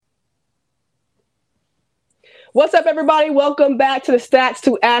What's up, everybody? Welcome back to the Stats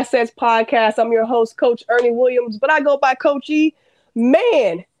to Assets podcast. I'm your host, Coach Ernie Williams, but I go by Coach E.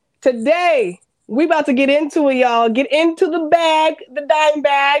 Man, today we about to get into it, y'all. Get into the bag, the dime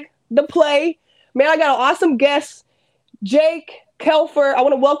bag, the play. Man, I got an awesome guest, Jake Kelfer. I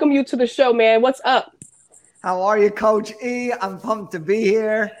want to welcome you to the show, man. What's up? How are you, Coach E? I'm pumped to be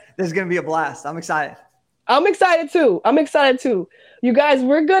here. This is going to be a blast. I'm excited. I'm excited too. You guys,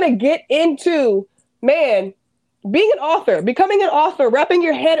 we're going to get into, man, being an author, becoming an author, wrapping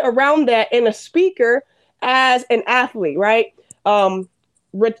your head around that, and a speaker as an athlete, right?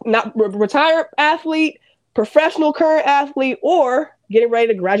 Retired athlete, professional current athlete, or getting ready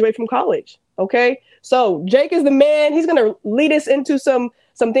to graduate from college. Okay. So Jake is the man. He's going to lead us into some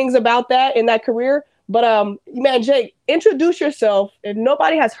things about that in that career. But man, Jake, introduce yourself. If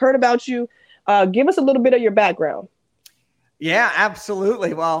nobody has heard about you, give us a little bit of your background. Yeah,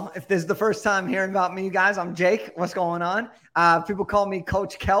 absolutely. Well, if this is the first time hearing about me, guys, I'm Jake. What's going on? People call me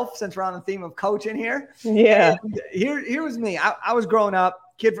Coach Kelf since we're on the theme of coaching here. Yeah. And here was me. I was growing up,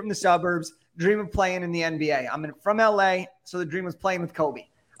 kid from the suburbs, dream of playing in the NBA. I'm from LA, so the dream was playing with Kobe.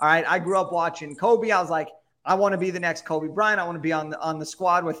 All right. I grew up watching Kobe. I was like, I want to be the next Kobe Bryant. I want to be on the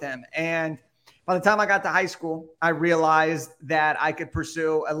squad with him. And by the time I got to high school, I realized that I could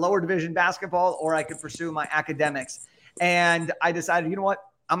pursue a lower division basketball or I could pursue my academics. And I decided, you know what?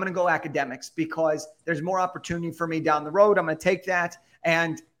 I'm going to go academics because there's more opportunity for me down the road. I'm going to take that.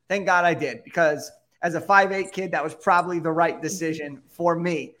 And thank God I did, because as a 5'8" kid, that was probably the right decision for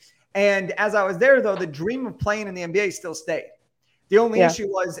me. And as I was there, though, the dream of playing in the NBA still stayed. The only issue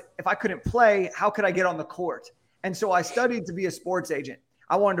was if I couldn't play, how could I get on the court? And so I studied to be a sports agent.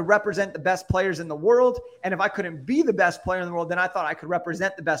 I wanted to represent the best players in the world. And if I couldn't be the best player in the world, then I thought I could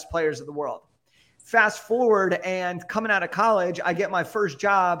represent the best players of the world. Fast forward, and coming out of college, I get my first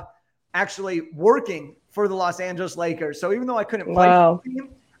job actually working for the Los Angeles Lakers. So even though I couldn't play for the team,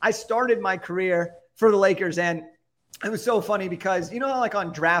 I started my career for the Lakers. And it was so funny because, you know, like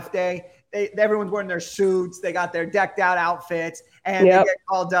on draft day, everyone's wearing their suits, they got their decked out outfits, and they get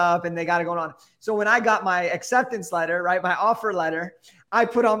called up and they got it going on. So when I got my acceptance letter, right, my offer letter, I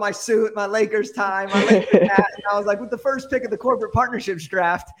put on my suit, my Lakers tie, my Lakers hat, and I was like, with the first pick of the corporate partnerships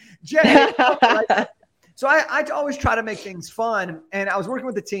draft, Jay. So I always try to make things fun. And I was working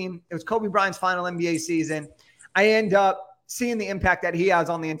with the team. It was Kobe Bryant's final NBA season. I end up seeing the impact that he has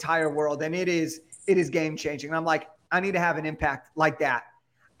on the entire world. And it is game changing. And I'm like, I need to have an impact like that.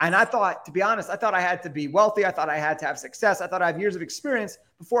 And I thought, to be honest, I thought I had to be wealthy. I thought I had to have success. I thought I had years of experience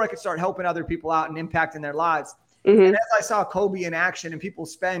before I could start helping other people out and impacting their lives. Mm-hmm. And as I saw Kobe in action and people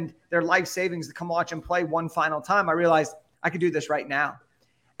spend their life savings to come watch him play one final time, I realized I could do this right now.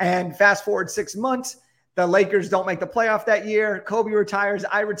 And fast forward 6 months, the Lakers don't make the playoff that year. Kobe retires,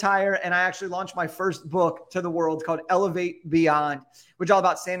 I retire, and I actually launched my first book to the world called Elevate Beyond, which is all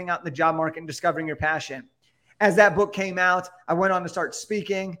about standing out in the job market and discovering your passion. As that book came out, I went on to start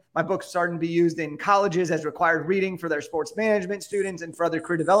speaking. My book started to be used in colleges as required reading for their sports management students and for other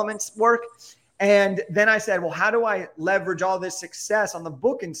career development work. And then I said, well, how do I leverage all this success on the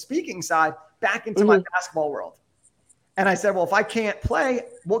book and speaking side back into my basketball world? And I said, well, if I can't play,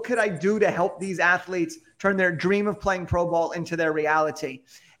 what could I do to help these athletes turn their dream of playing pro ball into their reality?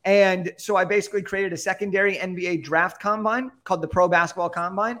 And so I basically created a secondary NBA draft combine called the Pro Basketball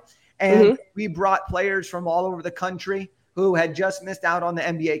Combine. And we brought players from all over the country who had just missed out on the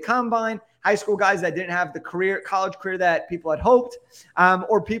NBA Combine, high school guys that didn't have the college career that people had hoped,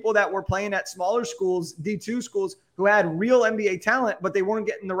 or people that were playing at smaller schools, D2 schools, who had real NBA talent, but they weren't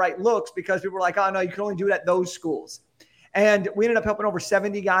getting the right looks because people were like, oh, no, you can only do it at those schools. And we ended up helping over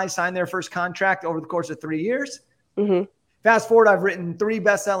 70 guys sign their first contract over the course of 3 years. Mm-hmm. Fast forward, I've written 3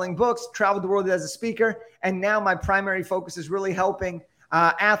 best-selling books, traveled the world as a speaker, and now my primary focus is really helping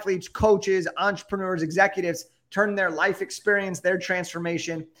athletes, coaches, entrepreneurs, executives turn their life experience, their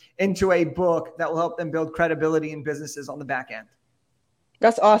transformation into a book that will help them build credibility in businesses on the back end.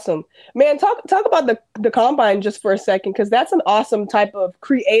 That's awesome, man. Talk about the combine just for a second, because that's an awesome type of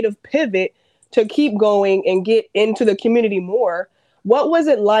creative pivot to keep going and get into the community more. What was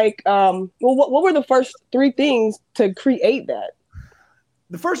it like? What were the first 3 things to create that?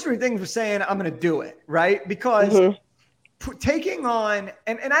 The first 3 things were saying, I'm going to do it, right? Because taking on,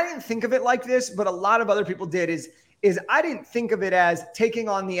 and I didn't think of it like this, but a lot of other people did, is I didn't think of it as taking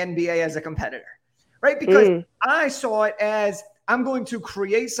on the NBA as a competitor, right? Because I saw it as, I'm going to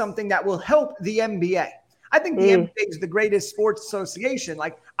create something that will help the NBA. I think the NBA is the greatest sports association.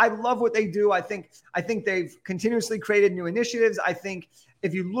 Like, I love what they do. I think they've continuously created new initiatives. I think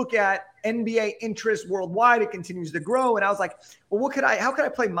if you look at NBA interest worldwide, it continues to grow. And I was like, well, how could I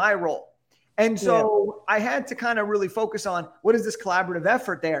play my role? And so I had to kind of really focus on what is this collaborative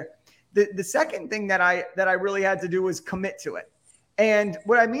effort there. The second thing that I really had to do was commit to it. And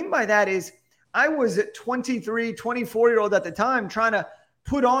what I mean by that is I was at 23, 24-year-old at the time trying to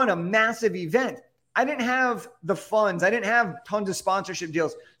put on a massive event. I didn't have the funds. I didn't have tons of sponsorship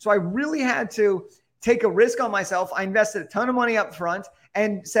deals. So I really had to take a risk on myself. I invested a ton of money up front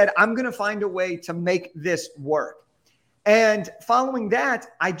and said, I'm going to find a way to make this work. And following that,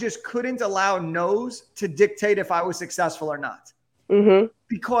 I just couldn't allow no's to dictate if I was successful or not.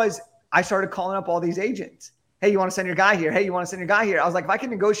 Because I started calling up all these agents. Hey, you want to send your guy here? Hey, you want to send your guy here? I was like, if I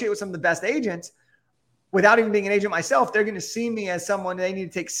can negotiate with some of the best agents without even being an agent myself, they're going to see me as someone they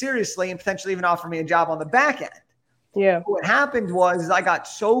need to take seriously and potentially even offer me a job on the back end. Yeah. What happened was I got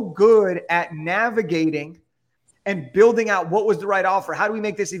so good at navigating and building out what was the right offer. How do we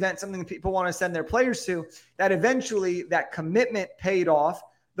make this event something that people want to send their players to? That eventually that commitment paid off.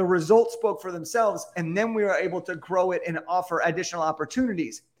 The results spoke for themselves. And then we were able to grow it and offer additional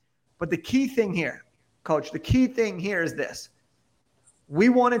opportunities. But the key thing here, Coach, the key thing here is this. We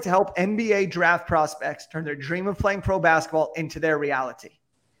wanted to help NBA draft prospects turn their dream of playing pro basketball into their reality.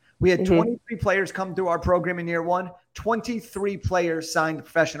 We had 23 players come through our program in year one. 23 players signed a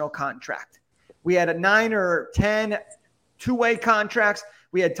professional contract. We had 9 or 10 two-way contracts.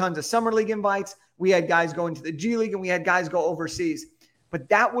 We had tons of summer league invites. We had guys going to the G League, and we had guys go overseas. But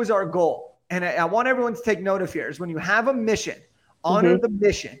that was our goal. And I want everyone to take note of here is when you have a mission, honor the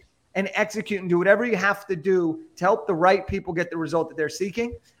mission, and execute and do whatever you have to do to help the right people get the result that they're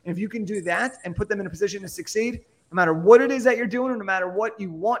seeking. And if you can do that and put them in a position to succeed, no matter what it is that you're doing, or no matter what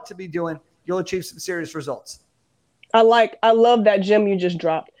you want to be doing, you'll achieve some serious results. I love that gem you just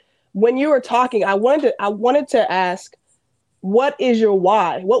dropped. When you were talking, I wanted to ask, what is your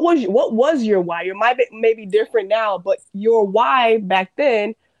why? What was your why? Your why may be different now, but your why back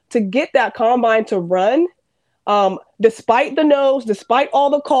then to get that combine to run, despite the no's, despite all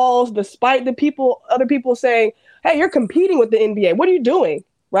the calls, despite other people saying, hey, you're competing with the NBA. What are you doing?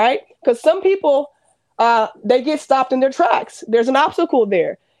 Right? Because some people, they get stopped in their tracks. There's an obstacle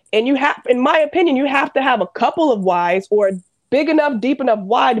there. And in my opinion, you have to have a couple of whys or a big enough, deep enough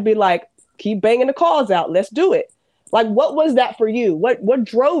why to be like, keep banging the calls out. Let's do it. Like, what was that for you? What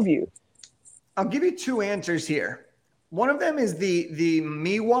drove you? I'll give you 2 answers here. One of them is the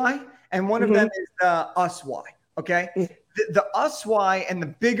me why, and one of them is the us why. Okay. The us why and the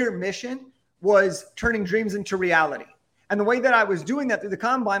bigger mission was turning dreams into reality. And the way that I was doing that through the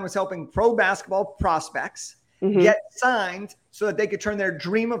combine was helping pro basketball prospects get signed so that they could turn their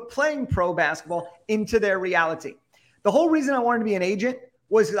dream of playing pro basketball into their reality. The whole reason I wanted to be an agent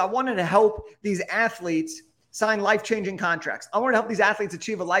was because I wanted to help these athletes sign life-changing contracts. I wanted to help these athletes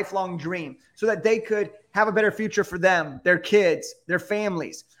achieve a lifelong dream so that they could have a better future for them, their kids, their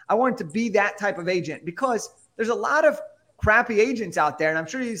families. I wanted to be that type of agent because there's a lot of crappy agents out there. And I'm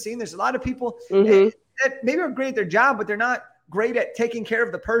sure you've seen there's a lot of people that maybe are great at their job, but they're not great at taking care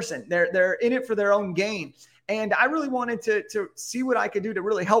of the person. They're in it for their own gain. And I really wanted to see what I could do to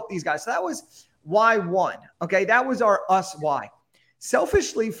really help these guys. So that was why one. Okay. That was our us why.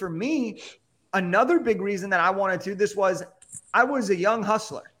 Selfishly for me, another big reason that I wanted to, I was a young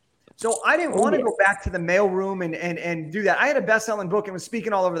hustler. So I didn't want to go back to the mailroom and do that. I had a best-selling book and was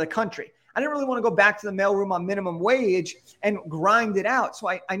speaking all over the country. I didn't really want to go back to the mailroom on minimum wage and grind it out. So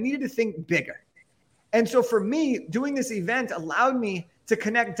I needed to think bigger. And so for me, doing this event allowed me to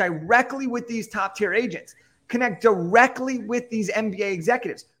connect directly with these top-tier agents, connect directly with these NBA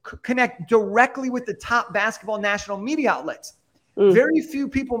executives, connect directly with the top basketball national media outlets. Very few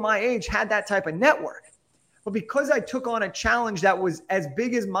people my age had that type of network. But because I took on a challenge that was as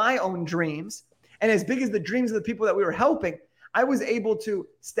big as my own dreams and as big as the dreams of the people that we were helping, I was able to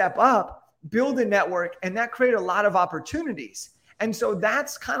step up, build a network, and that created a lot of opportunities. And so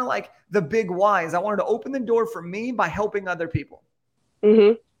that's kind of like the big why is I wanted to open the door for me by helping other people.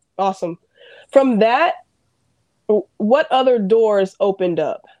 Awesome. From that, what other doors opened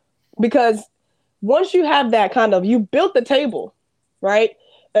up? Because once you have that you built the table, right?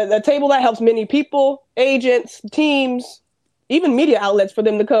 A table that helps many people, agents, teams, even media outlets for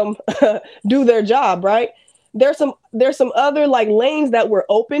them to come do their job, right? There's some other lanes that were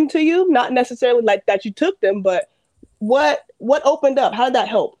open to you, not necessarily like that you took them, but what opened up? How did that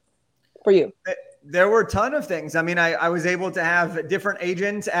help for you? There were a ton of things. I mean, I was able to have different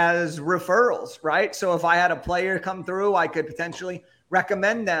agents as referrals, right? So if I had a player come through, I could potentially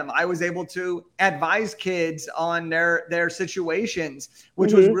recommend them. I was able to advise kids on their situations,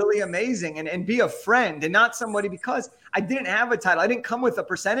 which was really amazing, and be a friend and not somebody because I didn't have a title. I didn't come with a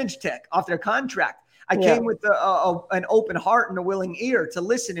percentage tick off their contract. I came with an open heart and a willing ear to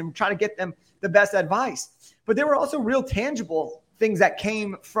listen and try to get them the best advice. But there were also real tangible things that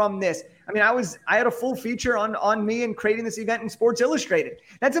came from this. I mean, I had a full feature on me and creating this event in Sports Illustrated.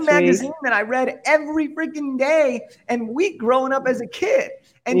 That's a magazine that I read every freaking day and week growing up as a kid.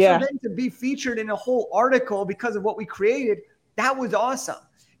 And for them to be featured in a whole article because of what we created, that was awesome.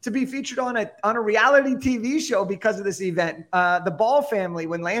 To be featured on a reality TV show because of this event. The Ball family,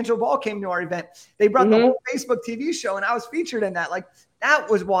 when Langelo Ball came to our event, they brought the whole Facebook TV show and I was featured in that. Like, that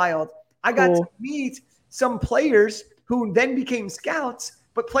was wild. I got to meet some players who then became scouts,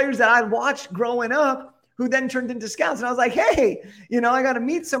 but players that I watched growing up who then turned into scouts. And I was like, hey, I got to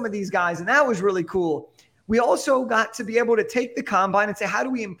meet some of these guys. And that was really cool. We also got to be able to take the combine and say, how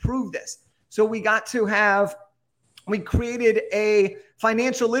do we improve this? So we created a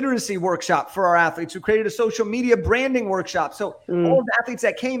financial literacy workshop for our athletes. We created a social media branding workshop. So all the athletes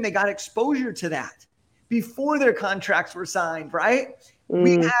that came, they got exposure to that before their contracts were signed, right?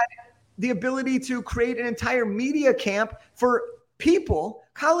 We had the ability to create an entire media camp for people,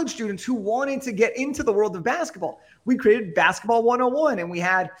 college students who wanted to get into the world of basketball. We created Basketball 101 and we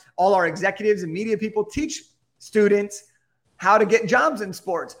had all our executives and media people teach students how to get jobs in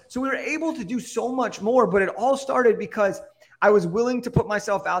sports. So we were able to do so much more, but it all started because I was willing to put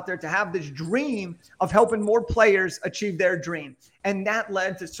myself out there to have this dream of helping more players achieve their dream. And that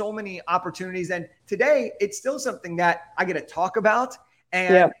led to so many opportunities. And today it's still something that I get to talk about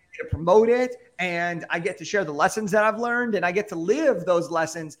and I get to promote it. And I get to share the lessons that I've learned and I get to live those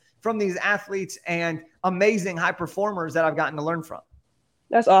lessons from these athletes and amazing high performers that I've gotten to learn from.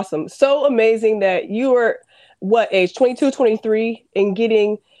 That's awesome. So amazing that you were what age, 22, 23, and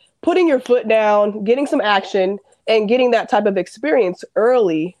putting your foot down, getting some action and getting that type of experience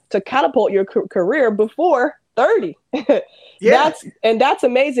early to catapult your career before 30. That's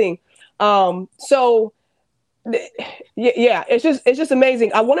amazing. It's just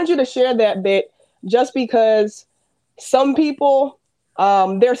amazing. I wanted you to share that bit just because some people,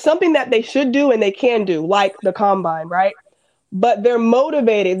 there's something that they should do and they can do, like the combine, right? But they're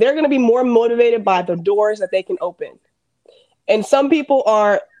motivated. They're going to be more motivated by the doors that they can open. And some people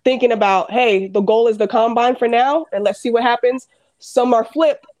are thinking about, hey, the goal is the combine for now, and let's see what happens. Some are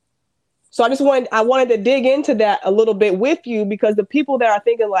flipped. So I wanted to dig into that a little bit with you because the people that are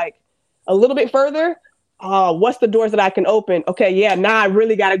thinking like a little bit further, what's the doors that I can open? Okay, now I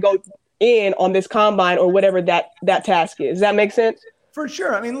really got to go in on this combine or whatever that task is. Does that make sense? For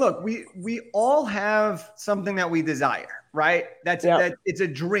sure. I mean, look, we all have something that we desire, right? That it's a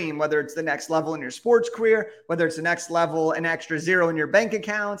dream, whether it's the next level in your sports career, whether it's the next level, an extra zero in your bank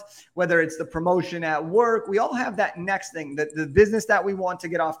account, whether it's the promotion at work. We all have that next thing, the business that we want to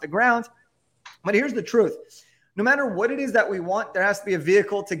get off the ground. But here's the truth. No matter what it is that we want, there has to be a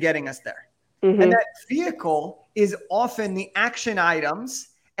vehicle to getting us there. And that vehicle is often the action items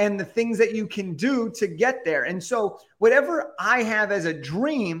and the things that you can do to get there. And so whatever I have as a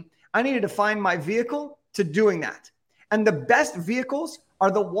dream, I needed to find my vehicle to doing that. And the best vehicles are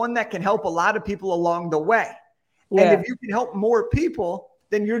the one that can help a lot of people along the way. And if you can help more people,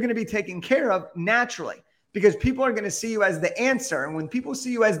 then you're going to be taken care of naturally because people are going to see you as the answer. And when people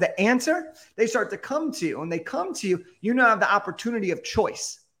see you as the answer, they start to come to you. When they come to you, you now have the opportunity of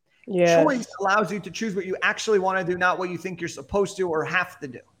choice. Choice allows you to choose what you actually want to do, not what you think you're supposed to or have to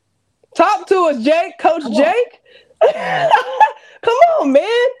do. Talk to us, Jake. Coach Jake. Come on,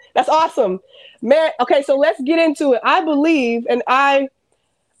 man. That's awesome. Man, okay, so let's get into it. I believe, and I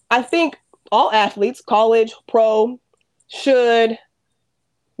think all athletes, college, pro, should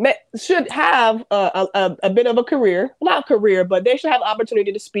have a bit of a career. Not career, but they should have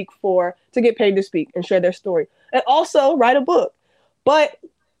opportunity to get paid to speak and share their story. And also write a book. But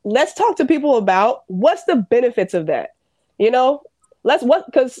let's talk to people about what's the benefits of that.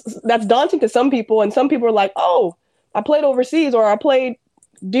 Because that's daunting to some people, and some people are like, oh, I played overseas or I played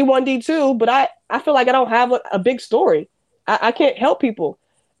D1, D2, but I feel like I don't have a big story. I can't help people.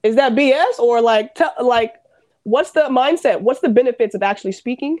 Is that BS or what's the mindset? What's the benefits of actually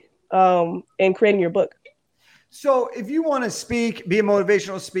speaking and creating your book? So if you want to speak, be a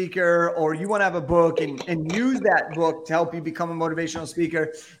motivational speaker, or you want to have a book and use that book to help you become a motivational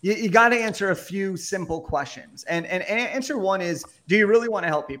speaker, you got to answer a few simple questions. And answer one is, do you really want to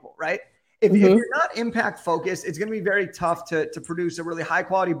help people, right? If you're not impact focused, it's going to be very tough to produce a really high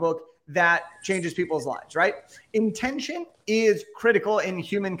quality book that changes people's lives, right? Intention is critical in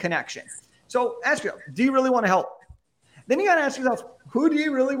human connection. So ask yourself, do you really want to help? Then you got to ask yourself, who do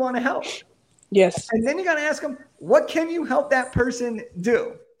you really want to help? Yes. And then you got to ask them, what can you help that person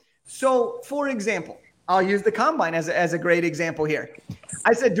do? So for example, I'll use the combine as a great example here.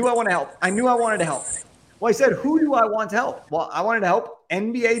 I said, do I want to help? I knew I wanted to help. Well, I said, who do I want to help? Well, I wanted to help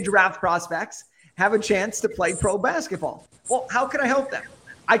NBA draft prospects have a chance to play pro basketball. Well, how can I help them?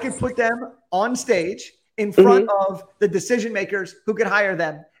 I could put them on stage in front of the decision makers who could hire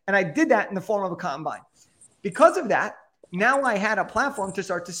them. And I did that in the form of a combine. Because of that, now I had a platform to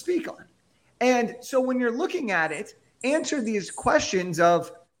start to speak on. And so when you're looking at it, answer these questions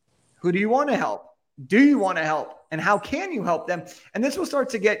of who do you want to help? Do you want to help? And how can you help them? And this will start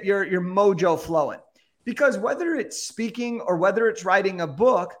to get your mojo flowing. Because whether it's speaking or whether it's writing a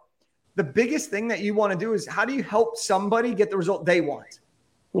book, the biggest thing that you want to do is how do you help somebody get the result they want?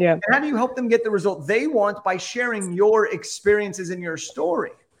 Yeah. And how do you help them get the result they want? By sharing your experiences in your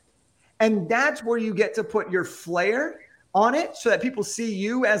story. And that's where you get to put your flair on it so that people see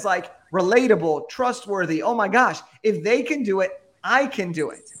you as like relatable, trustworthy. Oh my gosh, if they can do it, I can do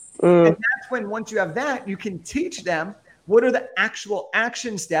it. And that's when, once you have that, you can teach them what are the actual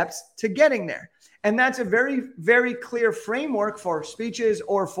action steps to getting there. And that's a very, very clear framework for speeches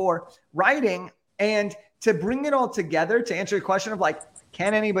or for writing. And to bring it all together to answer your question of like,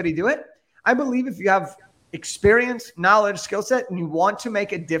 can anybody do it? I believe if you have experience, knowledge, skill set, and you want to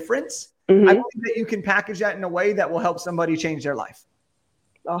make a difference, I believe that you can package that in a way that will help somebody change their life.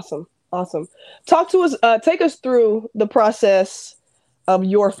 Awesome. Talk to us, take us through the process of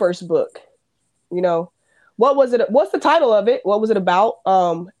your first book. You know, what was it? What's the title of it? What was it about?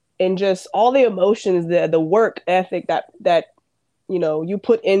 And just all the emotions, the work ethic that you know you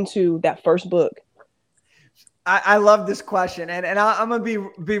put into that first book. I love this question, and I'm gonna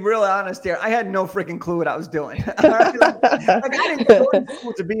be real honest here. I had no freaking clue what I was doing. Like I didn't go to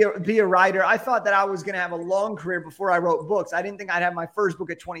school to be a writer. I thought that I was gonna have a long career before I wrote books. I didn't think I'd have my first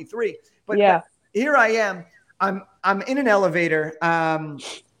book at 23. But here I am. I'm in an elevator. I'm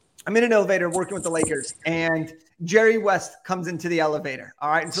in an elevator working with the Lakers, and Jerry West comes into the elevator.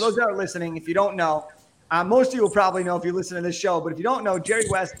 All right. And for those that are listening, if you don't know, most of you will probably know if you listen to this show, but if you don't know, Jerry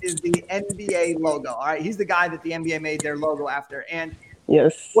West is the NBA logo. All right. He's the guy that the NBA made their logo after. And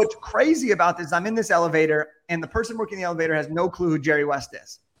yes, what's crazy about this, I'm in this elevator and the person working the elevator has no clue who Jerry West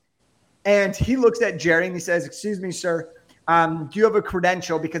is. And he looks at Jerry and he says, "Excuse me, sir. Do you have a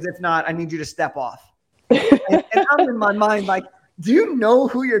credential? Because if not, I need you to step off." and I'm in my mind like, do you know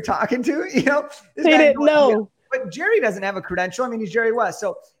who you're talking to? You know, he didn't know. But Jerry doesn't have a credential. I mean, he's Jerry West.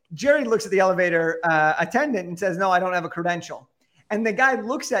 So Jerry looks at the elevator attendant and says, "No, I don't have a credential." And the guy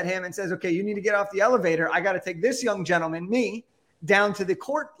looks at him and says, "Okay, you need to get off the elevator. I got to take this young gentleman, me, down to the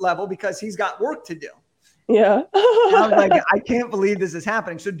court level because he's got work to do." Yeah. I was like, I can't believe this is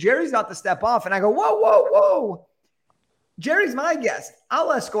happening. So Jerry's about to step off and I go, whoa. Jerry's my guest.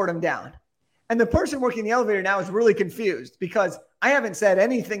 I'll escort him down. And the person working the elevator now is really confused because I haven't said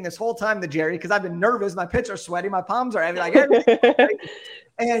anything this whole time to Jerry because I've been nervous. My pits are sweaty. My palms are heavy. Like everything.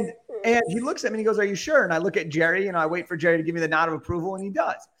 And he looks at me and he goes, "Are you sure?" And I look at Jerry and I wait for Jerry to give me the nod of approval, and he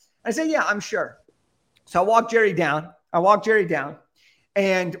does. I say, "Yeah, I'm sure." So I walk Jerry down.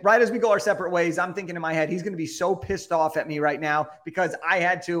 And right as we go our separate ways, I'm thinking in my head, he's going to be so pissed off at me right now because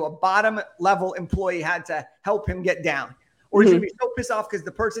a bottom level employee had to help him get down. Or he's going to be so pissed off because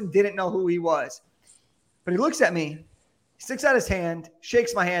the person didn't know who he was. But he looks at me, he sticks out his hand,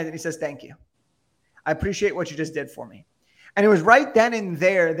 shakes my hand, and he says, "Thank you. I appreciate what you just did for me." And it was right then and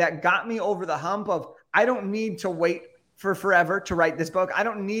there that got me over the hump of I don't need to wait for forever to write this book. I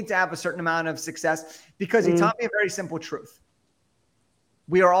don't need to have a certain amount of success because he taught me a very simple truth.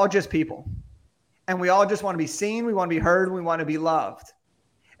 We are all just people. And we all just want to be seen. We want to be heard. We want to be loved.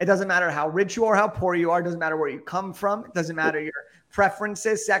 It doesn't matter how rich you are, how poor you are. It doesn't matter where you come from. It doesn't matter your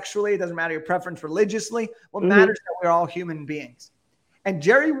preferences sexually. It doesn't matter your preference religiously. What matters is that we're all human beings. And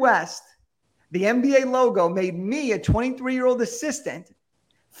Jerry West, the NBA logo, made me, a 23-year-old assistant,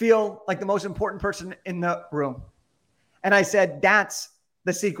 feel like the most important person in the room. And I said, that's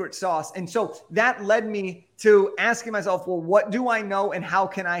the secret sauce. And so that led me to asking myself, well, what do I know and how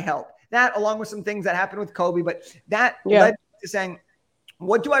can I help? That, along with some things that happened with Kobe, but that led me to saying,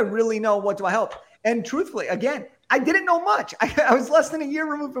 what do I really know? What do I help? And truthfully, again, I didn't know much. I was less than a year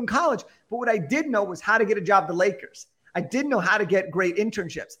removed from college. But what I did know was how to get a job at the Lakers. I did know how to get great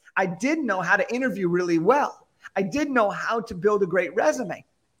internships. I did know how to interview really well. I did know how to build a great resume.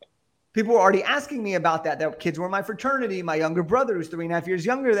 People were already asking me about that. Their kids were in my fraternity. My younger brother, who's 3.5 years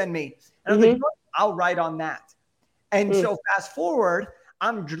younger than me. And I was like, I'll write on that. And so fast forward,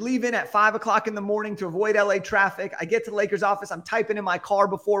 I'm leaving at 5 o'clock in the morning to avoid LA traffic. I get to the Lakers office. I'm typing in my car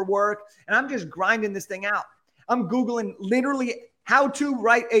before work, and I'm just grinding this thing out. I'm Googling literally how to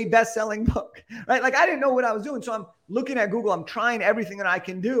write a best-selling book, right? Like I didn't know what I was doing. So I'm looking at Google. I'm trying everything that I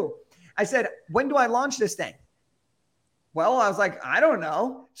can do. I said, when do I launch this thing? Well, I was like, I don't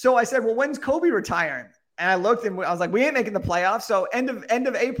know. So I said, well, when's Kobe retiring? And I looked and I was like, we ain't making the playoffs. So end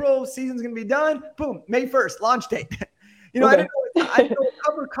of April, season's going to be done. Boom, May 1st, launch date. I didn't know what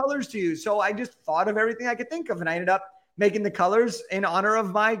cover colors to use. So I just thought of everything I could think of. And I ended up making the colors in honor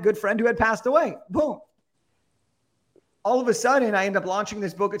of my good friend who had passed away. Boom. All of a sudden, I end up launching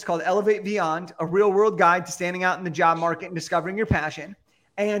this book. It's called Elevate Beyond, a real world guide to standing out in the job market and discovering your passion.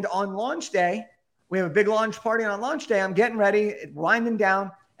 And on launch day, we have a big launch party. And on launch day, I'm getting ready, winding down,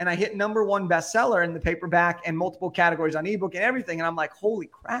 and I hit #1 bestseller in the paperback and multiple categories on ebook and everything. And I'm like, holy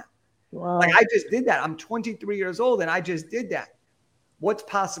crap. Wow. Like, I just did that. I'm 23 years old and I just did that. What's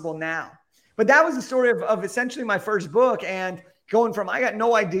possible now? But that was the story of essentially my first book, and going from I got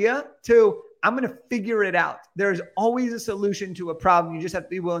no idea to I'm going to figure it out. There's always a solution to a problem. You just have to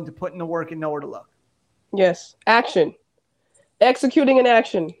be willing to put in the work and know where to look. Yes. Action. Executing in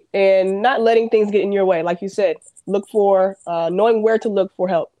action and not letting things get in your way. Like you said, look for, knowing where to look for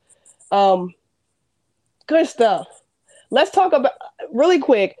help. Good stuff. Let's talk about really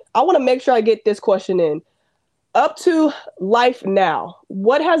quick. I want to make sure I get this question in. Up to life now,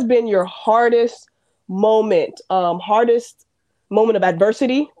 what has been your hardest moment of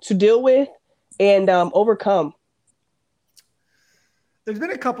adversity to deal with and overcome? There's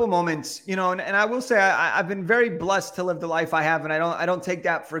been a couple moments, and I will say I've been very blessed to live the life I have, and I don't take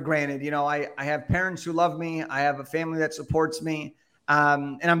that for granted. I have parents who love me. I have a family that supports me,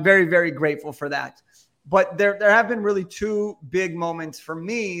 and I'm very, very grateful for that. But there have been really two big moments for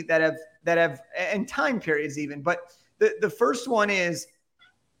me that have and time periods even. But the first one is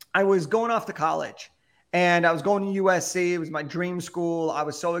I was going off to college, and I was going to USC. It was my dream school. I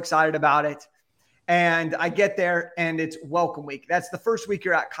was so excited about it. And I get there and it's welcome week. That's the first week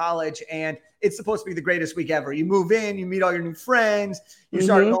you're at college, and it's supposed to be the greatest week ever. You move in, you meet all your new friends, you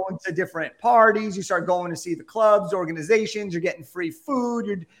start going to different parties, you start going to see the clubs, organizations, you're getting free food,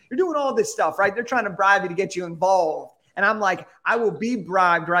 you're doing all this stuff, right? They're trying to bribe you to get you involved. And I'm like, I will be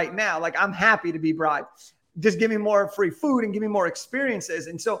bribed right now. Like, I'm happy to be bribed. Just give me more free food and give me more experiences.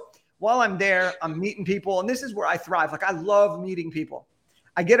 And so while I'm there, I'm meeting people, and this is where I thrive. Like, I love meeting people.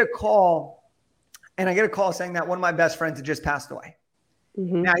 I get a call saying that one of my best friends had just passed away.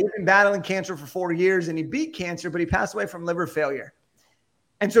 Now, he's been battling cancer for 4 years, and he beat cancer, but he passed away from liver failure.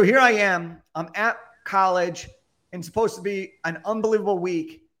 And so here I am. I'm at college, and it's supposed to be an unbelievable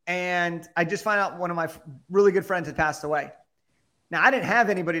week. And I just find out one of my really good friends had passed away. Now, I didn't have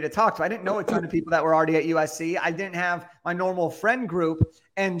anybody to talk to. I didn't know a ton of people that were already at USC. I didn't have my normal friend group.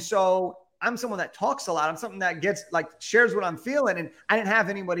 And so I'm someone that talks a lot. I'm something that shares what I'm feeling. And I didn't have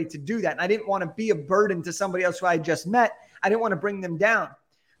anybody to do that. And I didn't want to be a burden to somebody else who I just met. I didn't want to bring them down.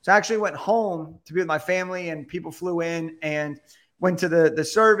 So I actually went home to be with my family, and people flew in and went to the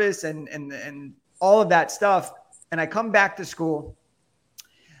service and all of that stuff. And I come back to school.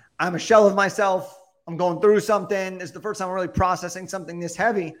 I'm a shell of myself. I'm going through something. It's the first time I'm really processing something this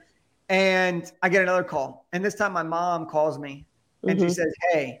heavy. And I get another call. And this time my mom calls me and she says,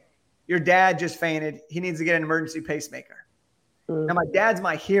 "Hey, your dad just fainted. He needs to get an emergency pacemaker." Now, my dad's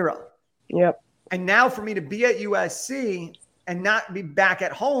my hero. Yep. And now for me to be at USC and not be back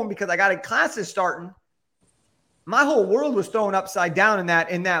at home because I got classes starting, my whole world was thrown upside down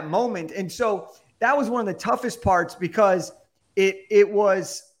in that moment. And so that was one of the toughest parts because it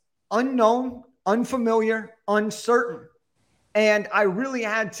was unknown, unfamiliar, uncertain. And I really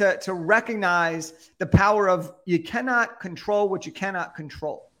had to recognize the power of you cannot control what you cannot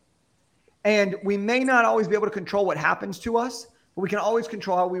control. And we may not always be able to control what happens to us, but we can always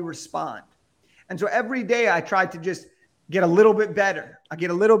control how we respond. And so every day I tried to just get a little bit better. I get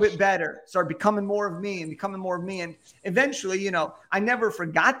a little bit better, start becoming more of me and becoming more of me. And eventually, I never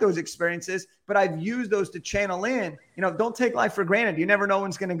forgot those experiences, but I've used those to channel in, don't take life for granted. You never know when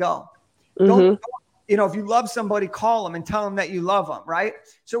it's going to go. Don't, if you love somebody, call them and tell them that you love them, right?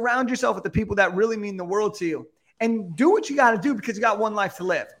 Surround yourself with the people that really mean the world to you, and do what you got to do because you got one life to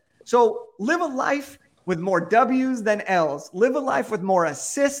live. So live a life with more W's than L's. Live a life with more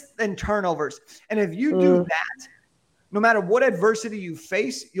assists than turnovers. And if you do that, no matter what adversity you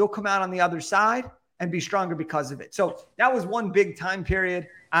face, you'll come out on the other side and be stronger because of it. So that was one big time period.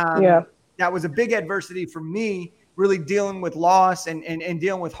 That was a big adversity for me, really dealing with loss and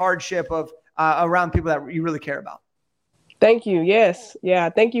dealing with hardship of around people that you really care about. Thank you. Yes. Yeah.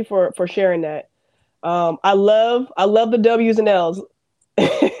 Thank you for sharing that. I love the W's and L's.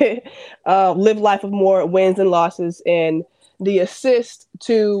 Live life of more wins and losses, and the assist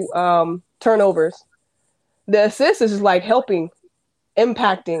to turnovers. The assist is like helping,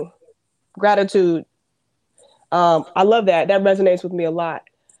 impacting, gratitude. I love that. That resonates with me a lot.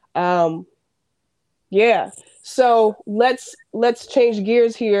 Um, yeah. So let's change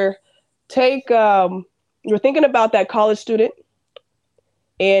gears here. Take you're thinking about that college student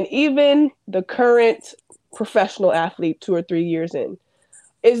and even the current professional athlete 2 or 3 years in.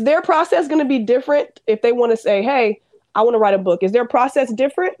 Is their process going to be different if they want to say, "Hey, I want to write a book"? Is their process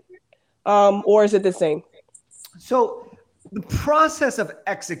different, or is it the same? So the process of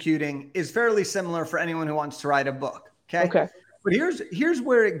executing is fairly similar for anyone who wants to write a book. Okay. Okay. But here's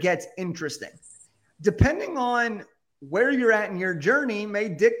where it gets interesting. Depending on where you're at in your journey may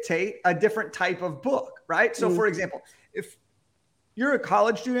dictate a different type of book, right? So for example, if you're a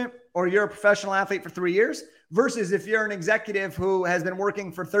college student or you're a professional athlete for 3 years versus if you're an executive who has been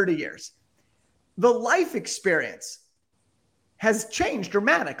working for 30 years, the life experience has changed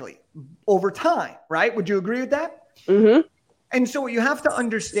dramatically over time, right? Would you agree with that? Mm-hmm. And so what you have to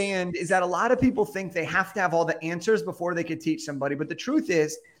understand is that a lot of people think they have to have all the answers before they could teach somebody. But the truth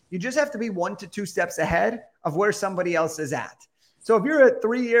is you just have to be 1 to 2 steps ahead of where somebody else is at. So if you're a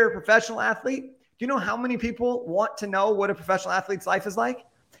 3-year professional athlete, do you know how many people want to know what a professional athlete's life is like?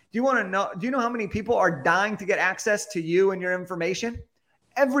 Do you know how many people are dying to get access to you and your information?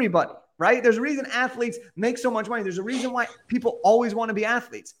 Everybody, right? There's a reason athletes make so much money. There's a reason why people always want to be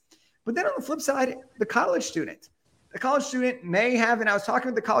athletes. But then on the flip side, the college student may have, and I was talking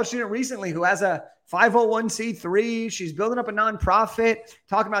with the college student recently who has a 501c3. She's building up a nonprofit,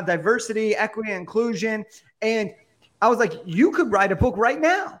 talking about diversity, equity, and inclusion. And I was like, you could write a book right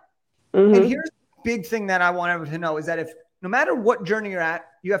now. Mm-hmm. And here's the big thing that I want everyone to know is that if no matter what journey you're at,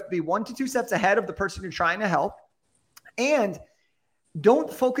 you have to be 1 to 2 steps ahead of the person you're trying to help. And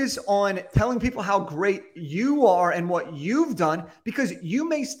don't focus on telling people how great you are and what you've done, because you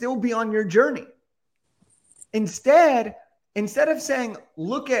may still be on your journey. Instead of saying,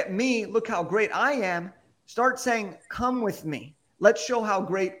 look at me, look how great I am, start saying, come with me. Let's show how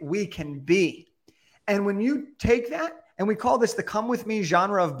great we can be. And when you take that, and we call this the come with me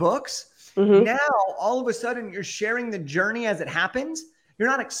genre of books, now all of a sudden you're sharing the journey as it happens. You're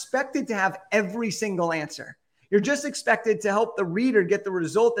not expected to have every single answer. You're just expected to help the reader get the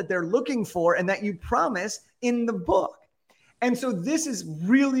result that they're looking for and that you promise in the book. And so this is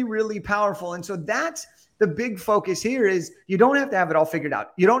really, really powerful. And so that's the big focus here is you don't have to have it all figured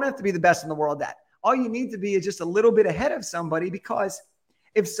out. You don't have to be the best in the world at. All you need to be is just a little bit ahead of somebody, because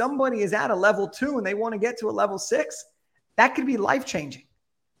if somebody is at a level 2 and they want to get to a level 6, that could be life-changing.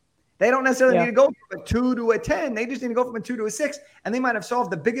 They don't necessarily need to go from a 2 to a 10. They just need to go from a 2 to a 6, and they might have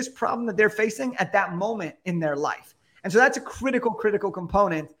solved the biggest problem that they're facing at that moment in their life. And so that's a critical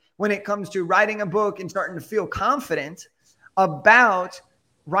component when it comes to writing a book and starting to feel confident about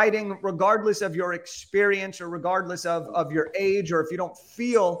writing, regardless of your experience or regardless of your age, or if you don't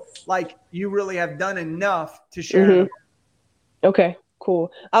feel like you really have done enough to share. Okay,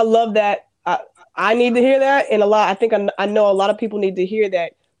 cool. I love that. I need to hear that. And I think I know a lot of people need to hear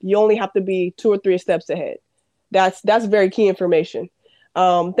that. You only have to be 2 or 3 steps ahead. That's very key information.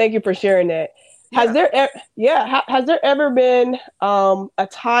 Thank you for sharing that. Has there ever been a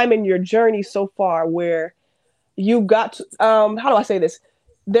time in your journey so far where you got to, how do I say this?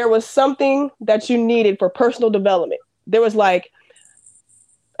 There was something that you needed for personal development. There was like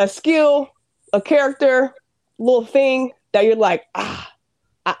a skill, a character, little thing that you're like,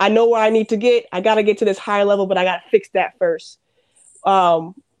 I know where I need to get. I got to get to this higher level, but I got to fix that first.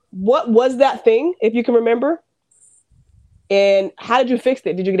 What was that thing, if you can remember? And how did you fix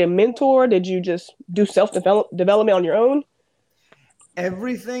it? Did you get a mentor? Did you just do self-development on your own?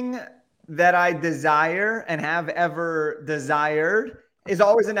 Everything that I desire and have ever desired is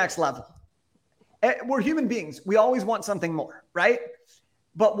always the next level. We're human beings. We always want something more, right?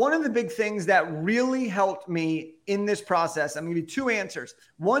 But one of the big things that really helped me in this process, I'm going to give you 2 answers.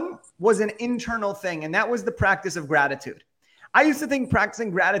 One was an internal thing, and that was the practice of gratitude. I used to think practicing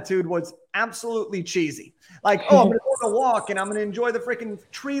gratitude was absolutely cheesy. Like, I'm going to go on a walk and I'm going to enjoy the freaking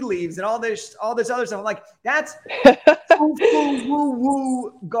tree leaves and all this other stuff. I'm like, that's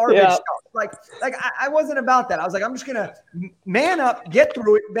woo garbage stuff. Like I wasn't about that. I was like, I'm just going to man up, get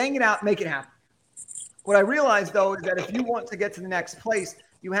through it, bang it out, make it happen. What I realized, though, is that if you want to get to the next place,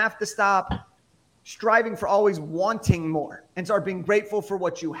 you have to stop striving for always wanting more and start being grateful for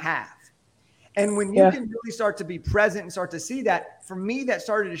what you have. And when you can really start to be present and start to see that, for me, that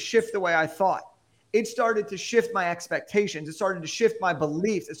started to shift the way I thought. It started to shift my expectations. It started to shift my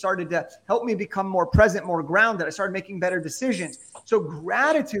beliefs. It started to help me become more present, more grounded. I started making better decisions. So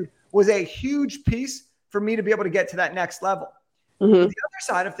gratitude was a huge piece for me to be able to get to that next level. The other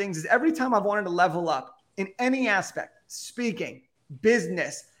side of things is every time I've wanted to level up in any aspect, speaking,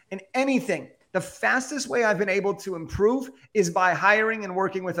 business, and anything, The fastest way I've been able to improve is by hiring and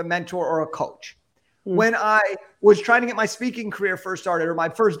working with a mentor or a coach. When I was trying to get my speaking career first started, or my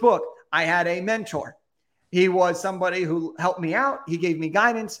first book, I had a mentor. He was somebody who helped me out. He gave me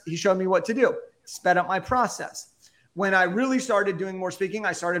guidance. He showed me what to do, sped up my process. When I really started doing more speaking,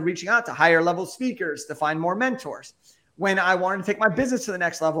 I started reaching out to higher level speakers to find more mentors. When I wanted to take my business to the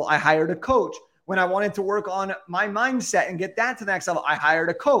next level, I hired a coach. When I wanted to work on my mindset and get that to the next level, I hired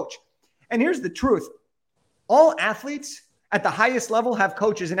a coach. And here's the truth. All athletes at the highest level have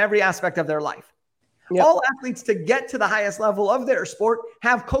coaches in every aspect of their life. Yep. All athletes to get to the highest level of their sport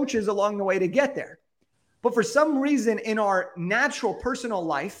have coaches along the way to get there. But for some reason in our natural personal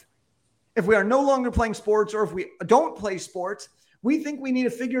life, if we are no longer playing sports or if we don't play sports, we think we need to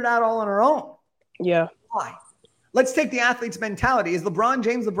figure it out all on our own. Yeah. Why? Let's take the athlete's mentality. Is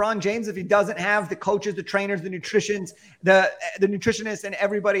LeBron James if he doesn't have the coaches, the trainers, the nutritionists, and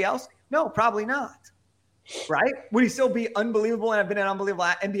everybody else? No, probably not. Right? Would he still be unbelievable and have been an unbelievable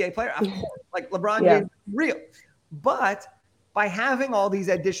NBA player? Of course. Like LeBron James, real. But by having all these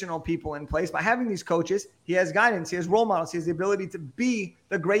additional people in place, by having these coaches, he has guidance, he has role models, he has the ability to be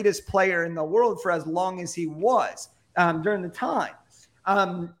the greatest player in the world for as long as he was during the time.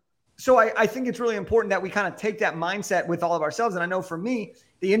 So I think it's really important that we kind of take that mindset with all of ourselves. And I know for me,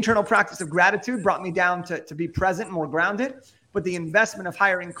 the internal practice of gratitude brought me down to be present, more grounded. But the investment of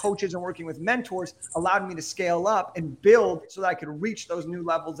hiring coaches and working with mentors allowed me to scale up and build so that I could reach those new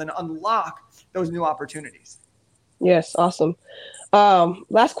levels and unlock those new opportunities. Yes, awesome.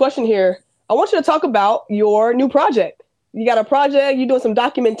 Last question here. I want you to talk about your new project. You got a project, you're doing some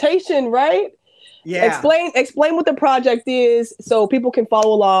documentation, right? Yeah. Explain what the project is so people can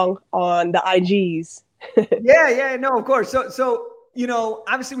follow along on the IGs. Yeah, no, of course. So you know,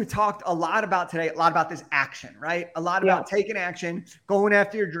 obviously we talked a lot about this action, right? A lot about taking action, going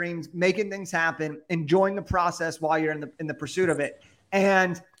after your dreams, making things happen, enjoying the process while you're in the pursuit of it.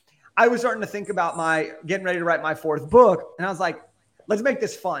 And I was starting to think about getting ready to write my fourth book. And I was like, let's make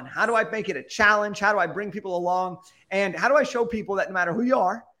this fun. How do I make it a challenge? How do I bring people along? And how do I show people that no matter who you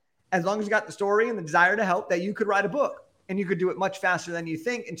are, as long as you got the story and the desire to help, that you could write a book and you could do it much faster than you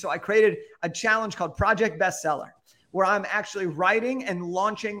think. And so I created a challenge called Project Bestseller, where I'm actually writing and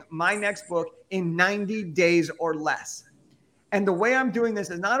launching my next book in 90 days or less. And the way I'm doing this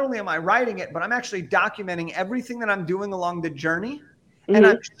is not only am I writing it, but I'm actually documenting everything that I'm doing along the journey. And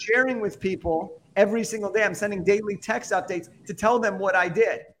I'm sharing with people every single day. I'm sending daily text updates to tell them what I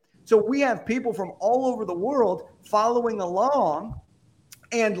did. So we have people from all over the world following along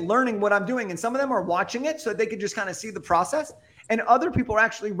and learning what I'm doing. And some of them are watching it so they can just kind of see the process. And other people are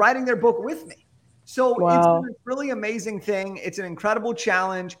actually writing their book with me. So It's been a really amazing thing. It's an incredible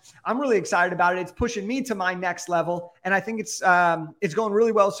challenge. I'm really excited about it. It's pushing me to my next level. And I think it's going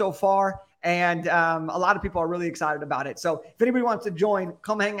really well so far. And a lot of people are really excited about it. So if anybody wants to join,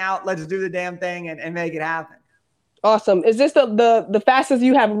 come hang out. Let's do the damn thing and make it happen. Awesome. Is this the fastest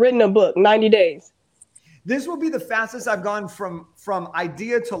you have written a book, 90 days? This will be the fastest I've gone from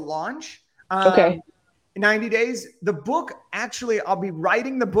idea to launch. Okay. 90 days. The book, actually, I'll be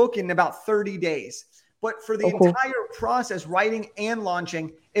writing the book in about 30 days. But for the entire process, writing and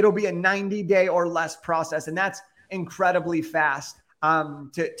launching, it'll be a 90-day or less process. And that's incredibly fast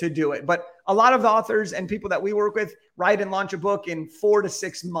to do it. But a lot of authors and people that we work with write and launch a book in 4 to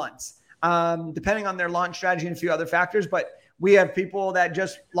 6 months, depending on their launch strategy and a few other factors. But we have people that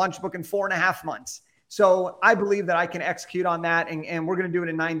just launch a book in 4.5 months. So I believe that I can execute on that. And we're going to do it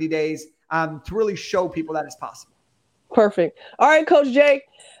in 90 days. To really show people that it's possible. Perfect. All right, Coach Jake,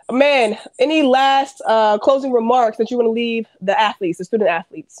 man, any last closing remarks that you want to leave the student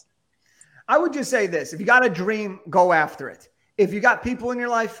athletes? I would just say this. If you got a dream, go after it. If you got people in your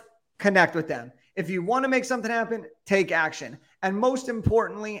life, connect with them. If you want to make something happen, take action. And most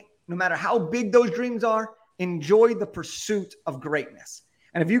importantly, no matter how big those dreams are, enjoy the pursuit of greatness.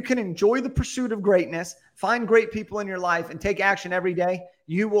 And if you can enjoy the pursuit of greatness, find great people in your life, and take action every day,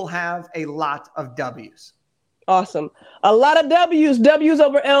 you will have a lot of W's. Awesome. A lot of W's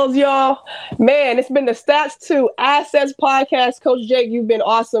over L's, y'all. Man, it's been the Stats to Assets podcast. Coach Jake, you've been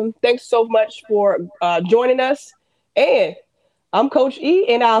awesome. Thanks so much for joining us. And I'm Coach E,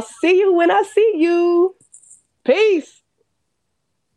 and I'll see you when I see you. Peace.